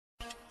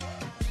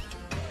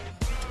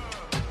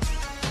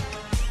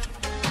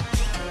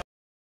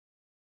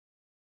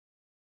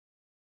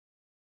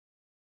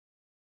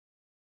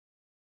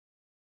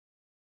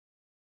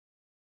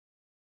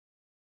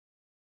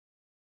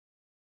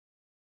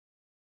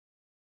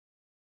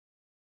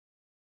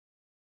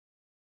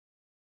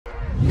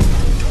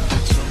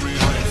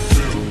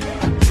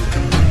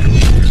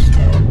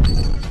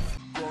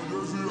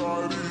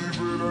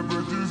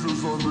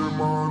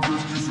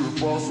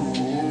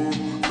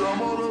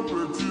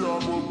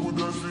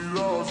pour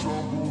d'inspiration,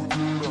 pour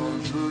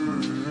déranger.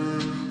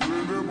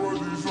 Fais les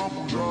positions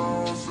pour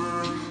danser,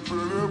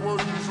 fais les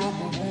positions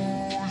pour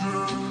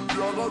bouger.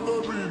 Y'a la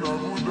copine à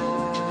vous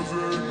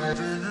danser.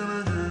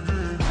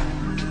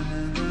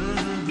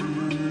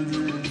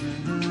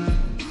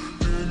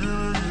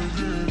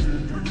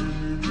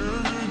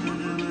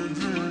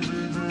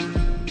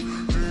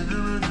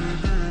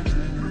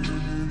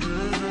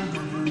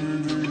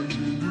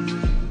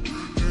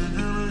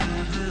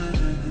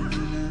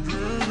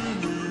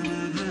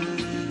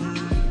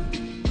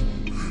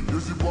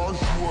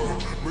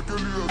 Mais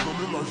qu'elle lui a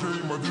donné l'argent,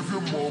 il m'a dit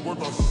viens moi, on va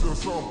t'assister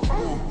sans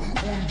pro.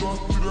 On doit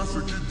tirer ce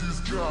qu'ils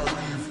disent qui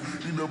arrive.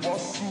 Il n'est pas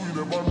sous, il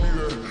n'est pas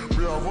miré,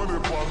 mais avant de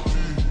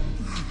partir,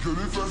 je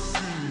lui fais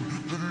signe.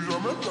 Je dis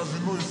jamais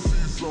casino ici,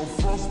 c'est en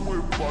France, moi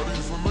et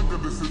Paris. Son oncle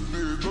est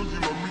décédé, donc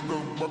il l'a mis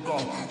dans le bac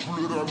pour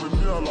le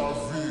ramener à la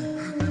vie.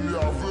 Il est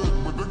aveugle,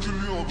 mais dès qu'ils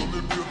lui ont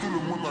donné bien, tout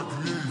le monde a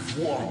crié, il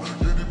voit.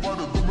 Je dis pas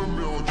de tout même,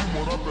 mais on dit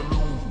mon appel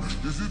où.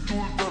 Je suis tout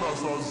le temps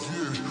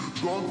rassasié,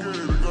 donc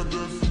il regarde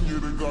un film, il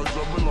regarde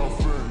jamais la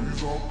fin. Ils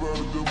ont peur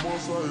de moi,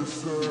 ça et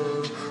c'est.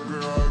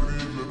 Quand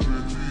arrive le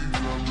petit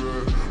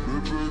jamais, le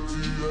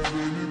petit est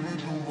venu pour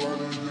tout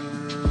valider.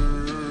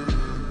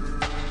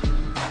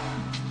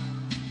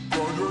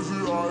 Quand je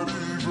suis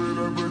arrivé,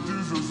 les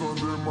petits se sont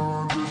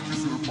demandé ce qui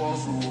se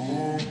passe au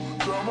home.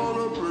 Tellement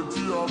le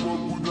petit a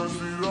beaucoup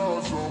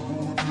d'inspiration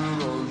pour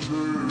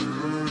déranger.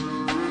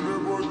 Fais les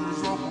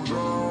positions pour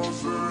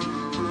danser,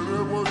 fais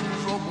les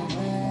positions pour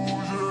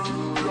bouger.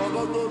 Y'a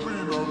la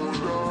copine à vous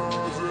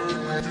danser.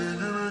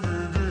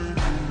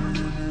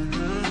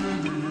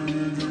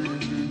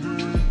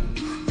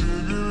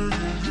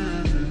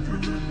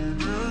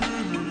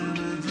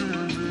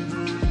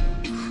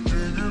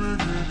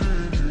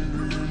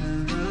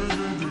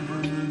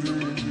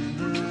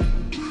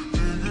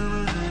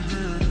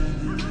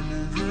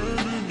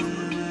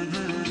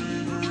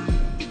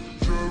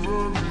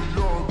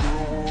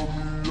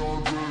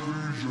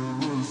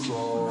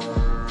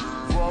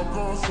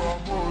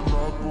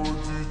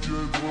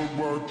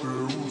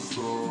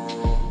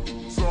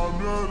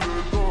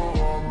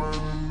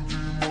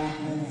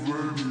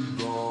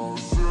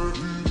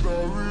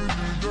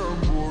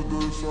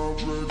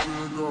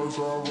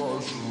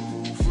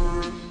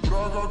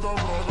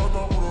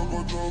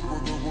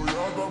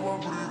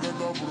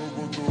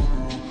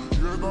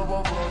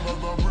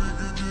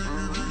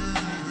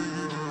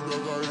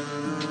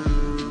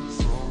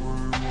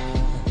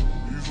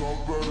 Ils ont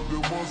peur de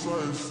moi, ça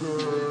et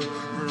c'est.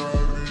 Mais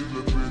arrive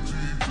le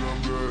petit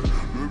jamais,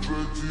 le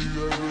petit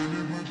est venu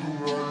pour tout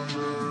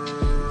valider.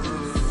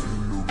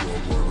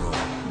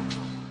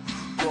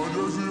 Quand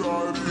je suis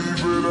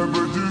arrivé, les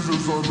petits se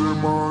sont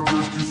demandé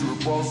ce qui se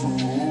passe au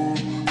haut.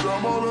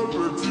 Vraiment le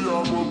petit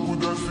a beaucoup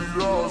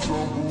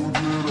d'inspiration pour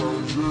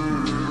déranger.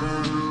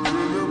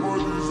 Fais les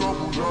positions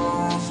pour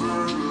danser,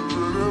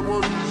 fais les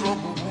positions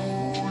pour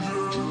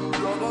bouger.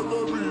 Y'a la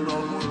copine à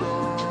vous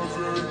danser.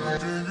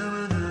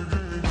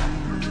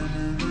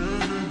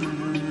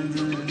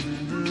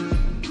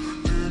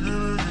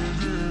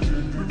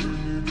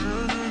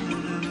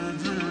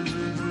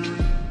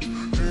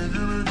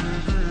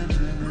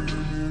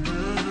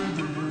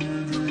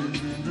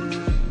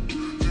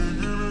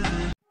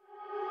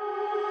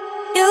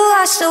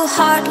 So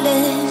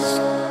heartless,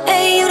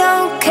 and you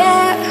don't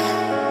care.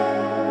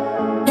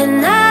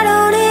 And I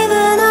don't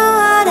even know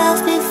what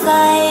I've been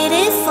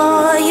fighting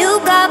for. You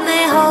got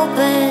me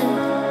hoping,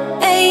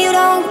 and you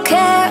don't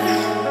care.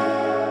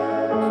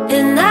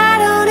 And I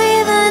don't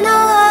even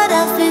know what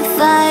I've been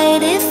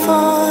fighting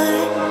for.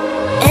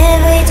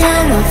 Every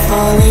time I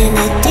fall in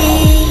the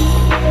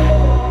deep,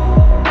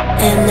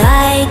 and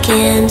I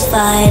can't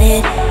fight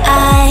it,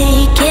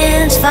 I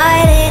can't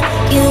fight it.